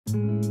Hey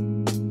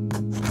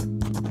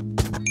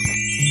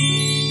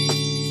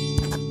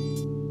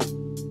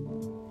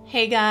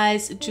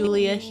guys,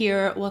 Julia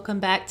here. Welcome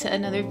back to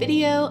another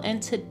video,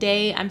 and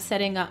today I'm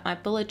setting up my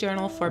bullet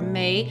journal for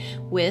May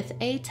with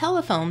a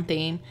telephone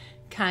theme.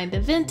 Kind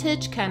of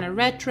vintage, kind of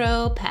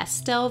retro,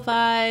 pastel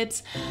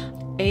vibes.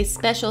 A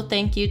special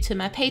thank you to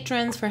my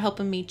patrons for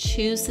helping me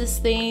choose this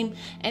theme.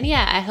 And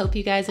yeah, I hope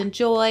you guys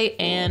enjoy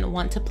and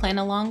want to plan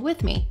along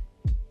with me.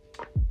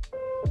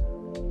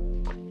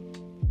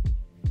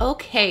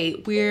 Okay,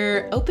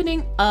 we're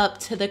opening up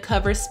to the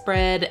cover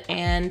spread,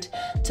 and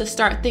to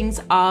start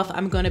things off,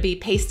 I'm going to be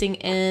pasting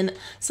in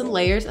some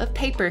layers of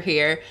paper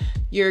here.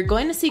 You're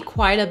going to see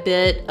quite a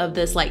bit of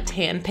this like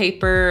tan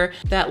paper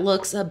that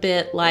looks a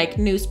bit like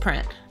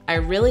newsprint. I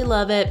really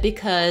love it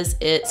because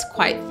it's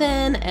quite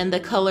thin and the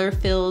color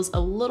feels a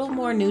little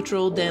more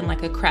neutral than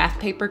like a craft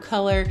paper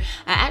color.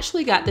 I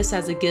actually got this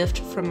as a gift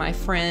from my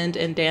friend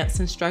and dance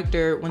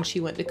instructor when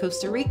she went to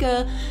Costa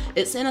Rica.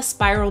 It's in a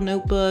spiral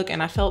notebook,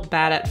 and I felt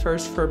bad at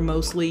first for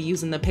mostly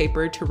using the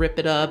paper to rip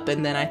it up,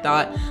 and then I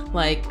thought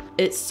like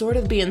it's sort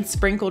of being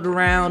sprinkled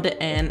around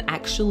and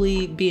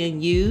actually being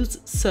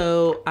used,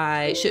 so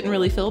I shouldn't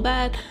really feel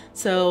bad.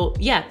 So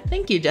yeah,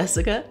 thank you,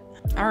 Jessica.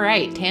 All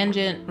right,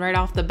 tangent right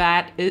off the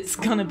bat, it's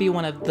gonna be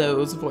one of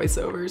those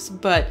voiceovers.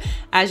 But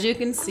as you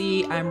can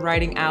see, I'm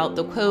writing out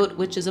the quote,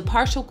 which is a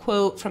partial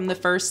quote from the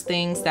first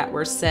things that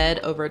were said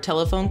over a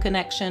telephone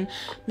connection.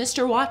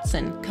 "Mr.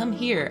 Watson, come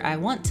here, I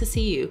want to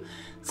see you."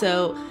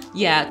 So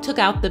yeah, took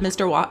out the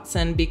Mr.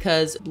 Watson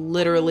because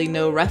literally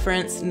no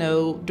reference,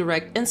 no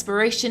direct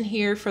inspiration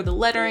here for the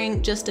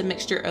lettering, just a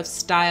mixture of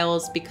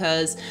styles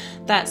because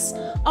that's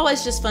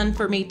always just fun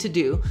for me to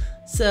do.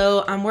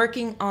 So I'm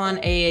working on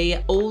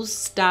a old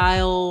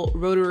style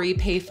rotary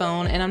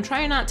payphone, and I'm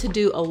trying not to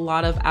do a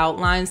lot of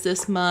outlines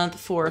this month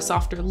for a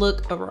softer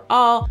look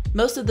overall.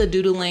 Most of the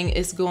doodling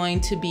is going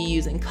to be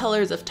using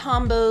colors of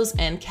Tombows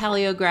and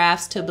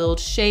calligraphs to build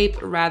shape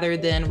rather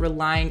than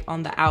relying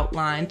on the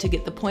outline to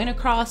get the point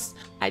across.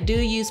 I do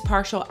use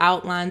partial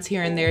outlines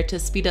here and there to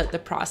speed up the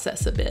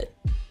process a bit.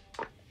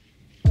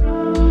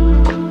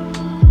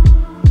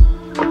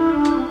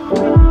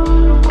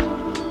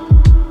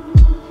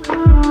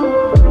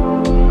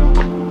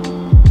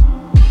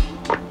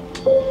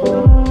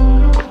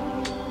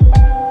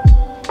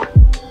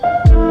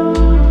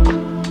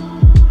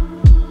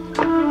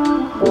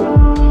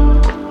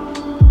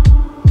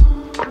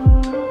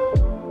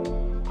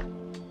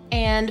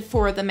 And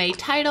for the May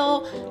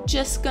title,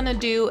 just gonna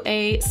do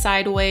a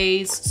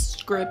sideways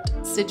script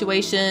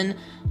situation.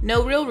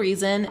 No real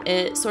reason.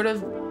 It sort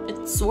of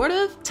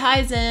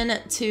ties in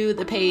to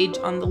the page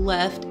on the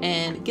left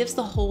and gives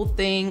the whole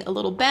thing a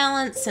little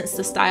balance since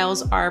the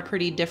styles are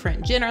pretty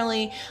different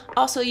generally.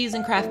 Also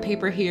using craft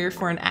paper here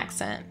for an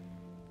accent.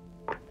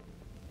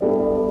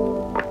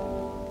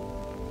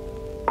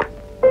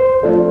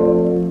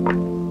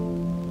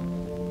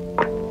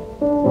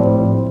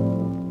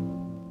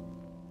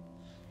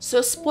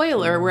 So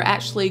spoiler, we're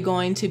actually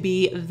going to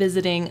be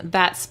visiting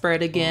that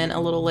spread again a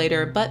little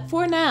later, but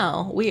for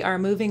now, we are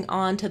moving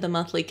on to the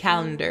monthly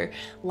calendar,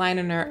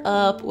 lining her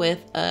up with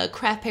a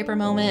craft paper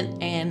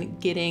moment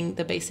and getting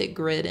the basic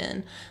grid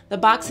in. The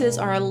boxes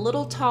are a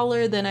little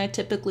taller than I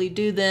typically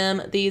do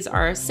them. These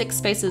are 6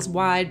 spaces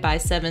wide by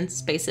 7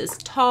 spaces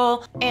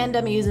tall, and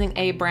I'm using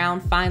a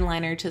brown fine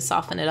liner to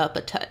soften it up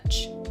a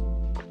touch.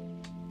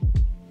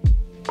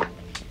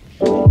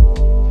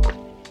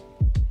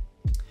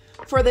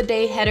 For the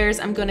day headers,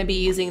 I'm going to be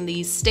using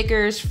these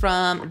stickers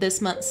from this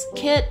month's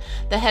kit.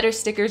 The header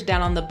stickers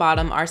down on the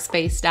bottom are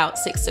spaced out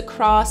 6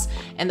 across,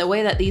 and the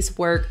way that these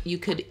work, you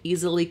could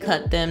easily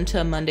cut them to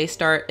a Monday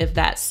start if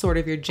that's sort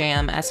of your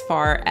jam as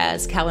far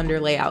as calendar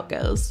layout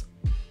goes.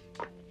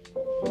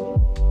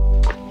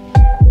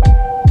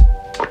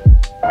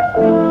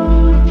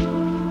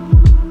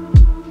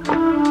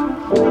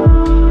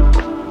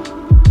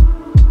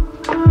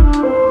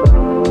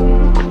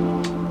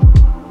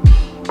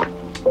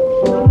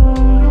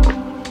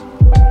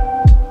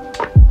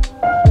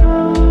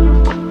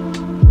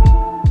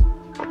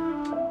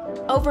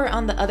 Over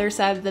on the other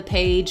side of the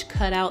page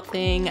cutout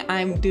thing,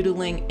 I'm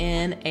doodling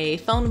in a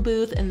phone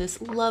booth in this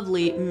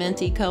lovely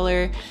minty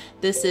color.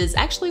 This is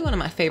actually one of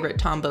my favorite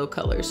Tombow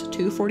colors,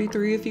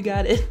 243 if you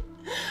got it.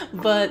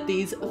 But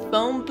these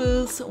phone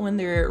booths, when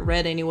they're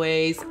red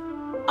anyways,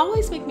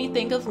 always make me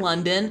think of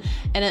London,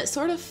 and it's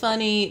sort of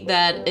funny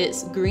that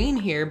it's green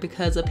here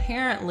because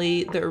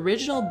apparently the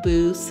original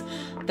booths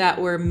that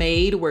were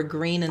made were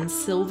green and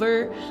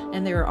silver,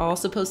 and they were all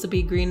supposed to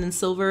be green and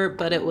silver,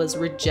 but it was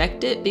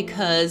rejected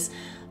because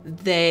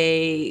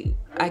they,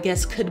 I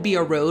guess, could be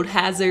a road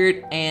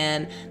hazard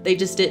and they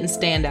just didn't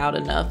stand out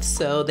enough,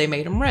 so they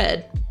made them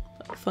red.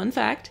 Fun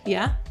fact,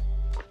 yeah.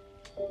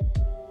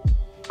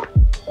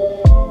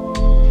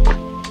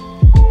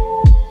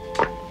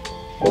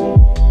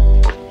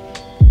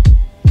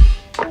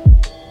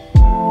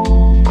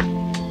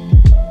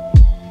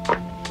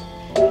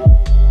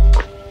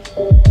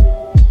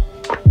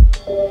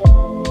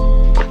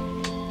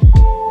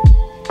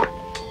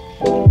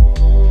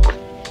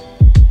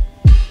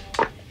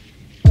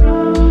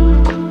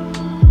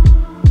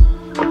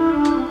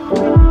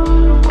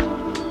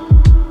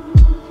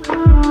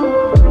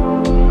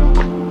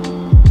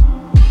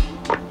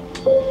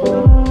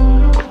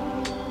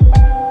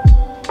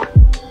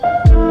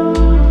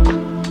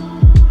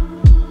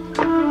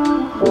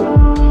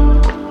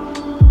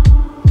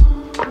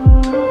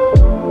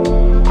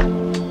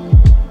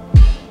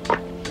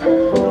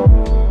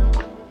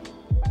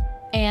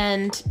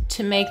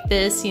 make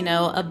this, you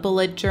know, a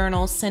bullet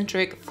journal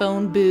centric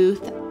phone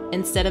booth.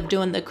 Instead of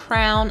doing the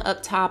crown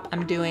up top,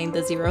 I'm doing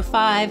the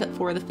 05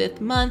 for the 5th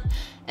month.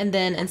 And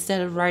then instead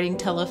of writing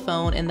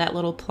telephone in that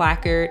little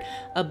placard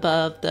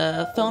above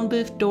the phone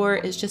booth door,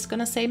 it's just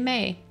gonna say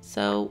May.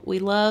 So we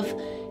love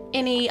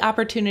any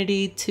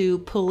opportunity to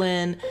pull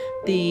in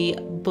the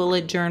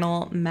bullet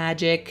journal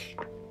magic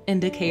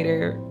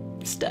indicator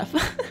stuff.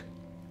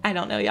 I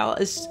don't know, y'all.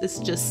 It's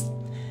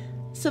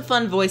a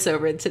fun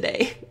voiceover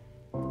today.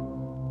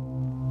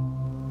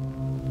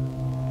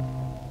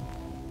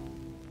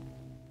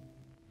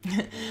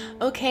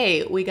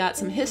 Okay, we got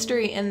some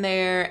history in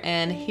there,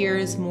 and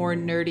here's more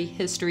nerdy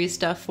history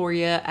stuff for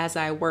you as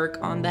I work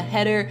on the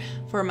header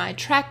for my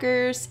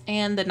trackers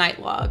and the night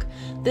log.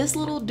 This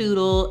little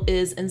doodle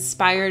is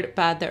inspired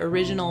by the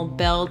original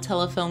Bell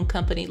Telephone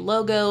Company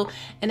logo,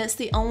 and it's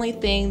the only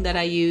thing that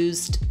I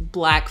used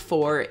black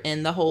for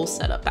in the whole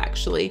setup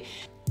actually.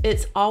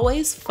 It's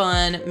always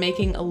fun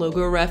making a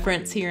logo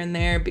reference here and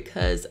there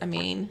because, I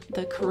mean,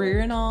 the career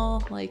and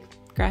all, like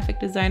graphic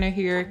designer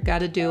here,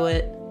 gotta do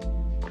it.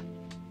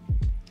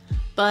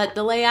 But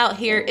the layout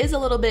here is a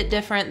little bit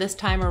different this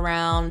time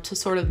around to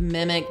sort of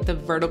mimic the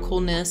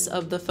verticalness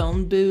of the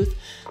phone booth.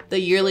 The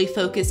yearly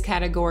focus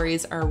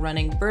categories are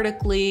running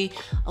vertically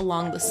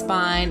along the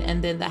spine,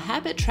 and then the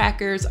habit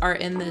trackers are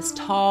in this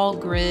tall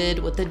grid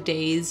with the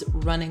days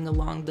running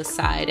along the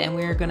side. And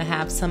we're gonna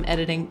have some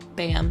editing,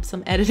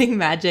 some editing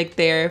magic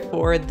there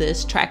for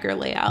this tracker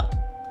layout.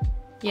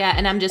 Yeah,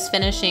 and I'm just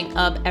finishing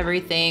up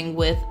everything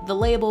with the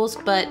labels,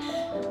 but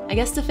I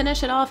guess to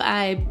finish it off,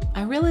 I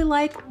really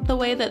like the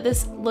way that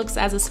this looks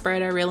as a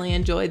spread. I really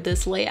enjoyed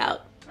this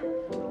layout.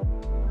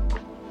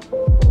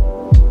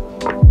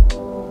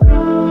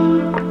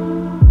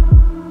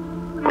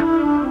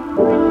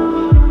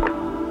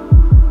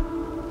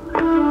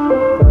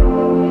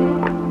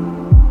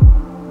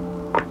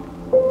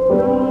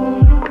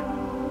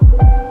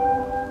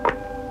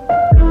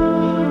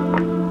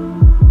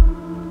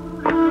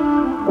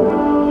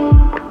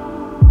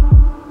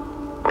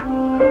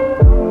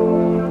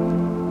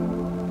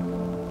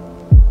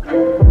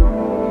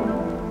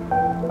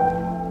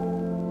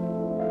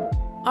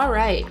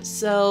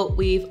 So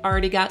we've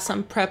already got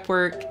some prep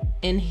work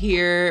in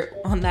here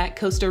on that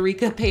Costa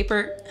Rica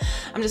paper.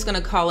 I'm just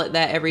gonna call it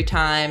that every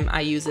time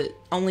I use it.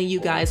 Only you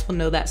guys will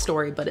know that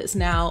story, but it's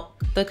now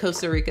the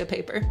Costa Rica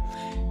paper.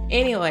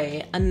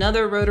 Anyway,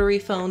 another rotary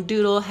phone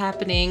doodle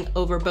happening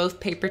over both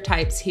paper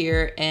types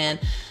here, and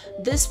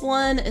this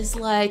one is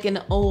like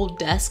an old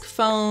desk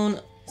phone.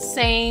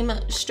 Same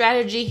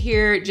strategy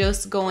here,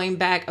 just going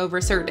back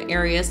over certain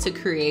areas to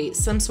create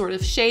some sort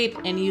of shape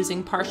and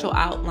using partial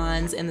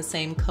outlines in the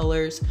same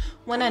colors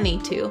when I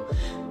need to.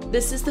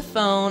 This is the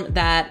phone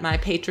that my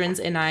patrons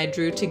and I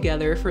drew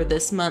together for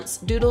this month's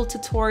doodle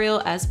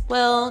tutorial as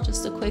well.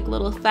 Just a quick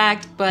little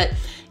fact, but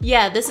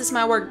yeah, this is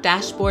my work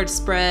dashboard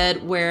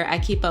spread where I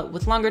keep up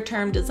with longer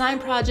term design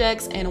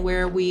projects and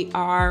where we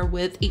are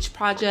with each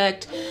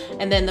project.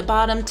 And then the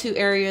bottom two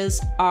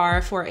areas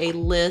are for a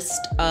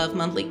list of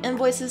monthly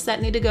invoices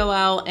that need to go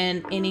out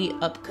and any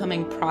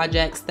upcoming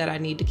projects that I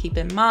need to keep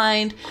in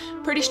mind.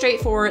 Pretty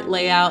straightforward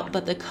layout,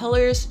 but the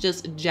colors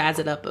just jazz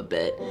it up a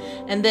bit.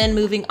 And then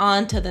moving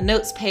on to the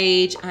notes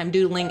page, I'm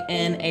doodling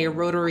in a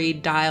rotary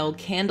dial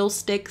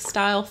candlestick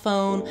style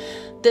phone.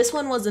 This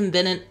one was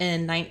invented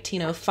in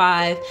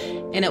 1905,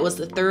 and it was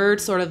the third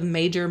sort of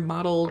major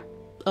model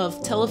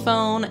of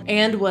telephone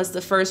and was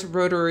the first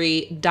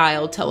rotary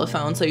dial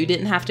telephone, so you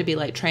didn't have to be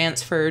like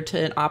transferred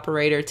to an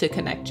operator to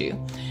connect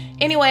you.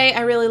 Anyway,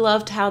 I really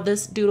loved how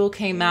this doodle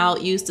came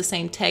out, used the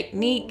same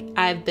technique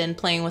I've been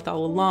playing with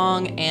all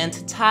along, and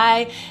to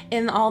tie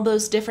in all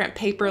those different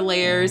paper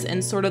layers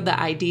and sort of the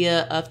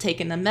idea of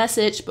taking a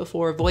message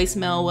before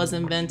voicemail was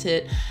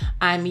invented,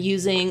 I'm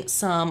using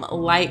some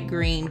light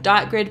green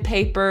dot grid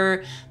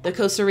paper, the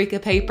Costa Rica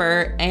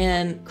paper,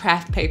 and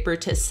craft paper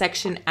to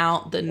section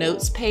out the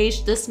notes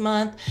page this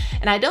month.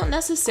 And I don't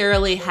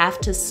necessarily have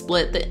to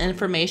split the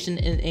information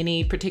in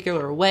any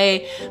particular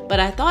way, but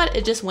I thought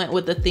it just went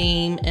with the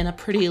theme in a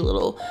pretty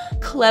little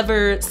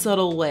clever,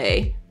 subtle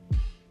way.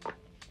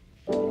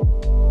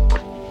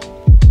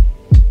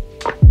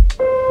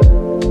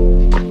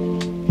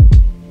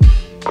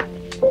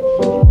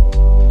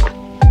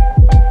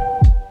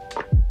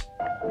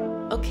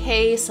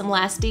 Okay, some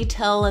last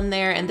detail in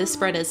there and this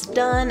spread is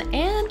done,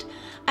 and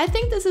I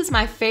think this is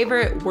my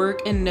favorite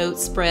work and note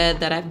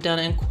spread that I've done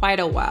in quite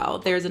a while.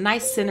 There's a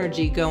nice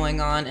synergy going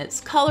on. It's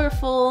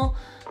colorful,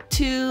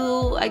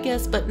 too, I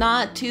guess, but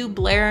not too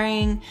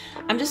blaring.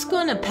 I'm just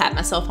going to pat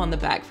myself on the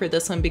back for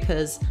this one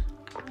because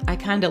I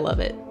kind of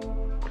love it.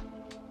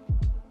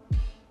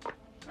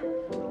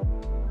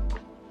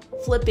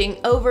 Flipping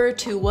over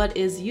to what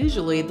is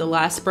usually the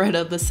last spread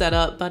of the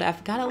setup, but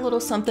I've got a little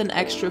something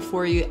extra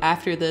for you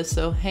after this,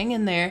 so hang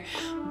in there.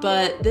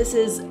 But this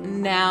is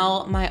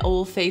now my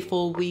old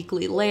faithful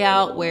weekly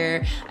layout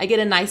where I get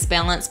a nice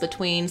balance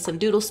between some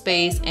doodle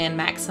space and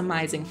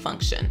maximizing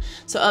function.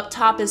 So up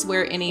top is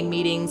where any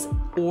meetings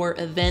or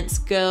events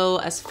go.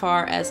 As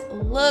far as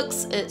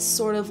looks, it's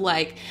sort of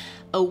like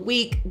a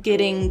week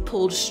getting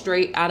pulled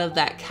straight out of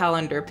that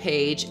calendar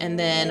page. And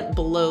then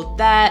below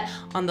that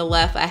on the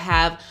left, I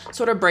have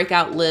sort of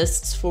breakout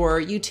lists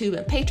for YouTube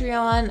and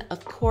Patreon.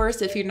 Of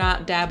course, if you're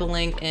not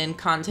dabbling in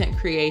content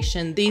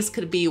creation, these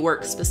could be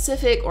work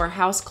specific or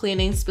house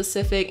cleaning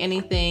specific,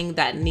 anything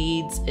that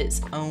needs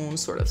its own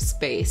sort of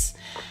space.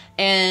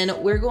 And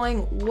we're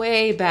going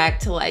way back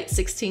to like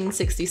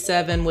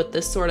 1667 with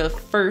this sort of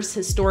first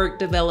historic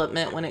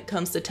development when it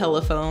comes to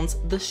telephones,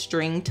 the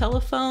string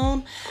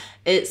telephone.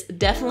 It's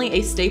definitely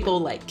a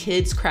staple like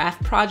kids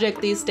craft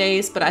project these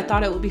days, but I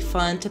thought it would be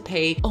fun to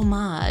pay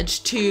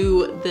homage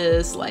to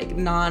this like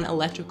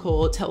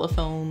non-electrical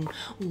telephone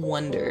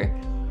wonder.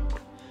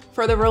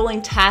 For the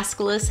rolling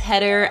task list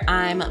header,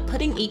 I'm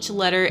putting each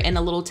letter in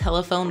a little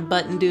telephone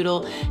button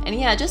doodle. And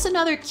yeah, just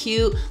another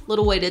cute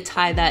little way to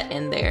tie that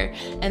in there.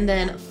 And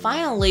then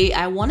finally,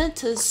 I wanted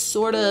to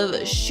sort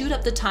of shoot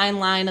up the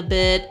timeline a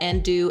bit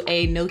and do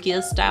a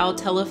Nokia style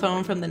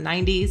telephone from the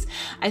 90s.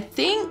 I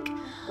think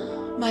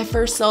my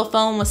first cell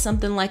phone was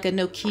something like a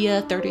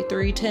Nokia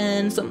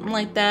 3310, something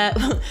like that.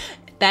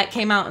 That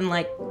came out in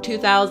like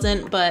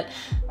 2000, but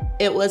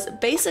it was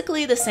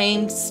basically the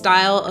same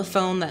style of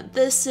phone that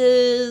this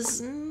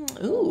is.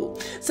 Ooh,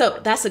 so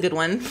that's a good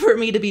one for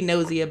me to be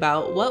nosy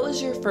about. What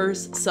was your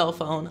first cell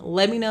phone?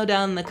 Let me know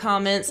down in the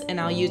comments, and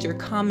I'll use your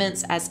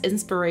comments as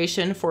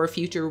inspiration for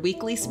future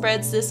weekly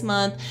spreads this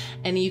month.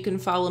 And you can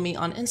follow me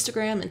on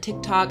Instagram and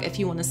TikTok if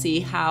you want to see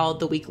how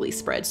the weekly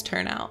spreads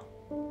turn out.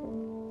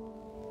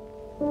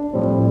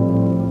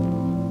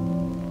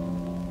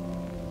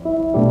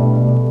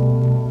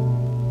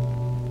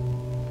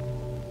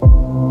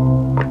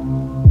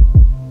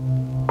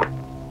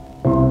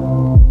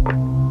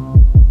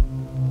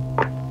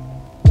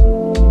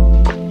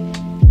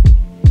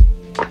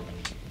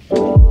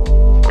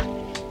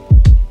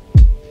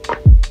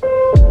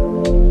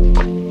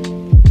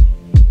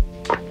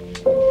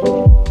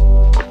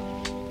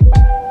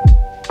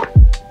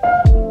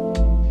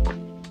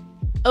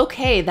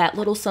 Okay, that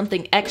little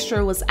something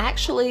extra was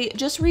actually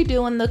just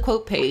redoing the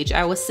quote page.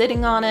 I was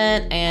sitting on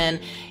it, and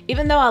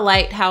even though I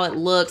liked how it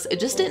looks, it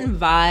just didn't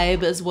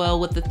vibe as well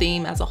with the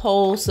theme as a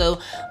whole. So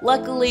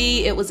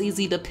luckily it was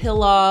easy to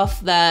peel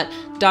off that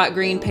dot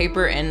green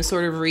paper and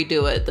sort of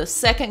redo it. The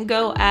second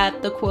go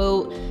at the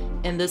quote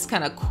in this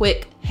kind of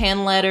quick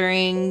hand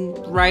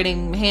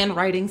lettering,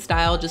 handwriting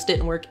style just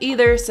didn't work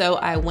either. So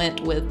I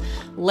went with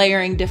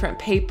layering different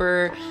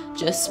paper,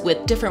 just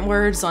with different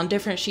words on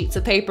different sheets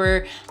of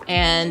paper.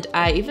 And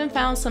I even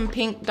found some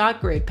pink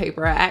dot grid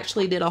paper. I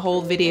actually did a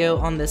whole video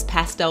on this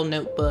pastel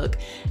notebook.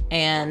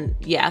 And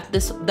yeah,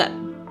 this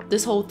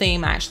whole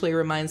theme actually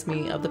reminds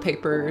me of the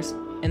papers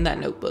in that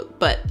notebook,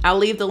 but I'll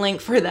leave the link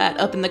for that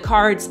up in the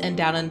cards and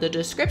down in the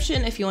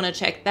description if you want to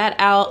check that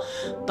out.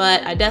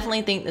 But I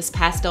definitely think this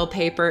pastel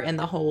paper and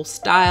the whole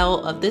style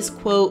of this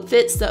quote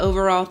fits the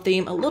overall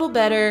theme a little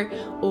better.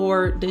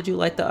 Or did you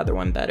like the other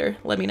one better?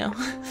 Let me know.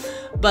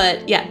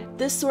 But yeah,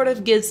 this sort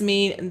of gives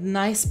me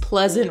nice,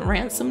 pleasant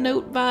ransom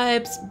note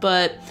vibes,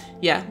 but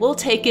yeah, we'll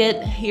take it.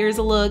 Here's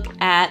a look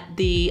at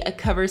the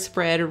cover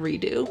spread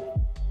redo.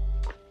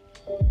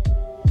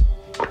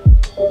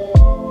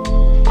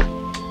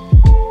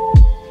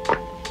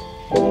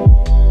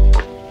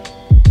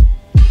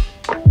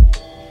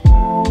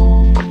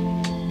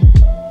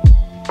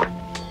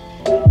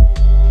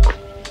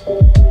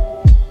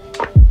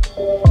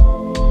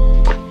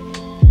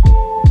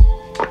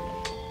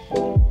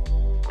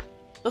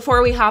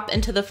 Before we hop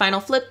into the final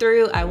flip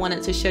through, I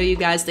wanted to show you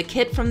guys the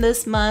kit from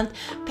this month.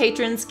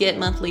 Patrons get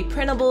monthly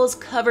printables,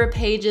 cover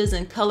pages,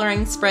 and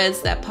coloring spreads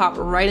that pop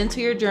right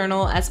into your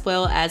journal, as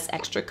well as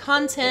extra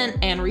content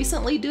and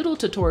recently doodle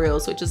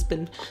tutorials, which has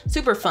been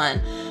super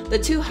fun. The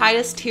two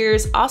highest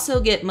tiers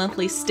also get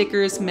monthly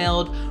stickers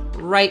mailed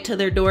right to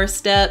their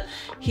doorstep.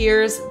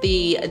 Here's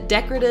the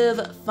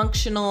decorative,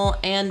 functional,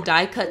 and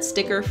die cut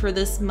sticker for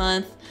this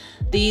month.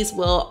 These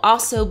will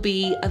also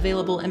be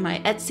available in my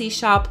Etsy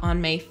shop on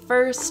May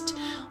 1st.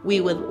 We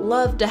would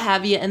love to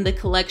have you in the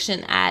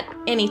collection at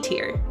any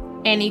tier.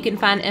 And you can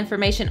find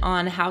information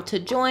on how to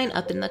join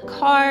up in the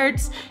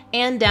cards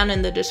and down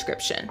in the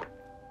description.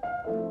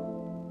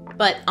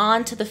 But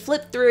on to the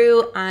flip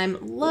through.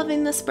 I'm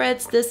loving the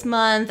spreads this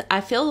month.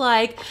 I feel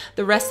like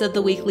the rest of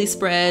the weekly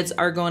spreads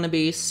are going to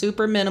be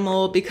super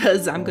minimal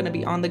because I'm going to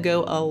be on the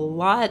go a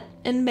lot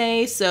in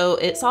May, so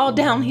it's all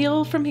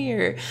downhill from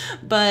here.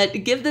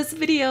 But give this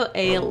video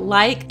a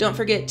like. Don't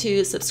forget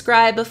to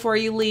subscribe before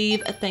you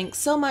leave. Thanks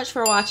so much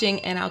for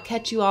watching, and I'll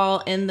catch you all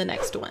in the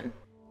next one.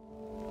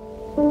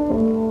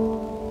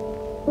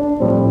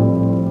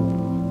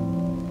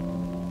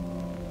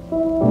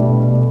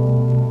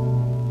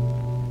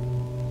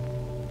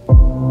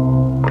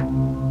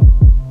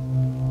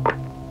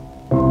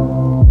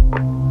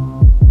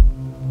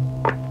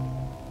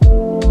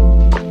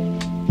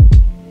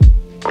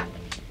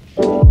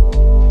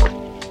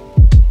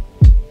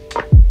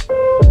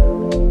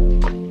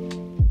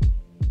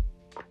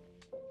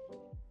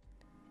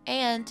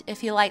 And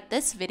if you like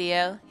this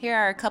video, here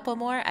are a couple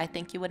more I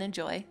think you would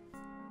enjoy.